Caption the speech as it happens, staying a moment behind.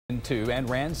and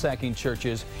ransacking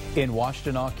churches in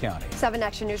Washtenaw County. 7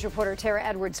 Action News reporter Tara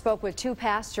Edwards spoke with 2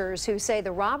 pastors who say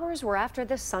the robbers were after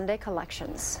the Sunday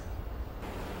collections.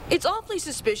 It's awfully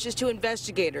suspicious to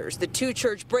investigators. The 2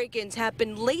 church break-ins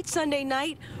happened late Sunday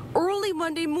night, early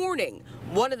Monday morning.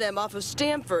 One of them off of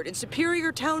Stamford in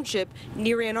Superior Township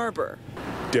near Ann Arbor.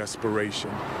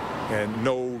 Desperation and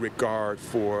no regard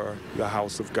for the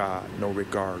house of God, no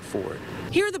regard for it.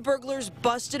 Here the burglars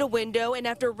busted a window and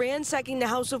after ransacking the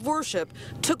house of worship,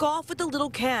 took off with a little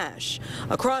cash.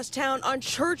 Across town on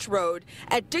Church Road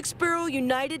at Dixboro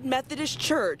United Methodist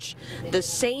Church, the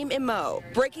same MO,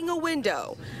 breaking a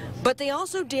window, but they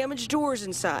also damaged doors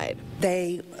inside.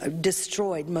 They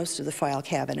destroyed most of the file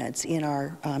cabinets in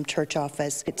our church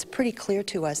office. It's pretty clear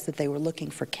to us that they were looking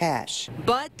for cash.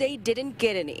 But they didn't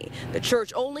get any. The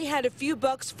church only had a few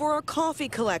bucks for a coffee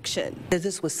collection.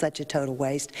 This was such a total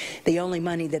waste. The only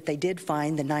money that they did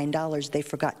find, the $9, they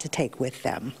forgot to take with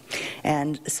them.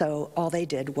 And so all they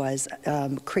did was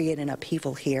create an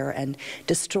upheaval here and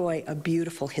destroy a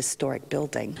beautiful historic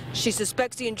building. She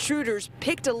suspects the intruders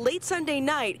picked a late Sunday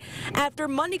night after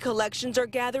money collections are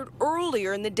gathered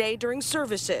earlier in the day during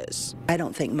services. I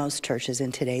don't think most churches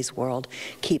in today's world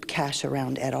keep cash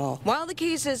around at all. While the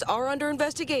cases are under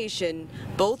investigation,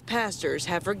 both pastors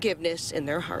have forgiveness in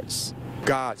their hearts.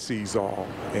 God sees all,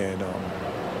 and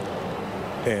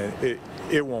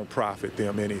it won't profit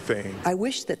them anything. I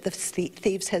wish that the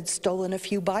thieves had stolen a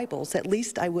few Bibles. At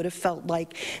least I would have felt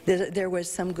like there was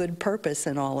some good purpose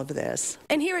in all of this.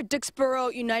 And here at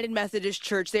Dixboro United Methodist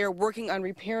Church, they are working on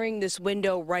repairing this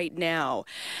window right now.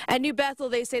 At New Bethel,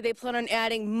 they say they plan on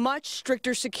adding much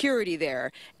stricter security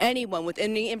there. Anyone with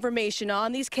any information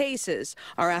on these cases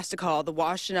are asked to call the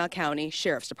Washtenaw County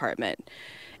Sheriff's Department.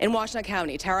 In Washtenaw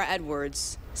County, Tara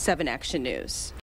Edwards, 7 Action News.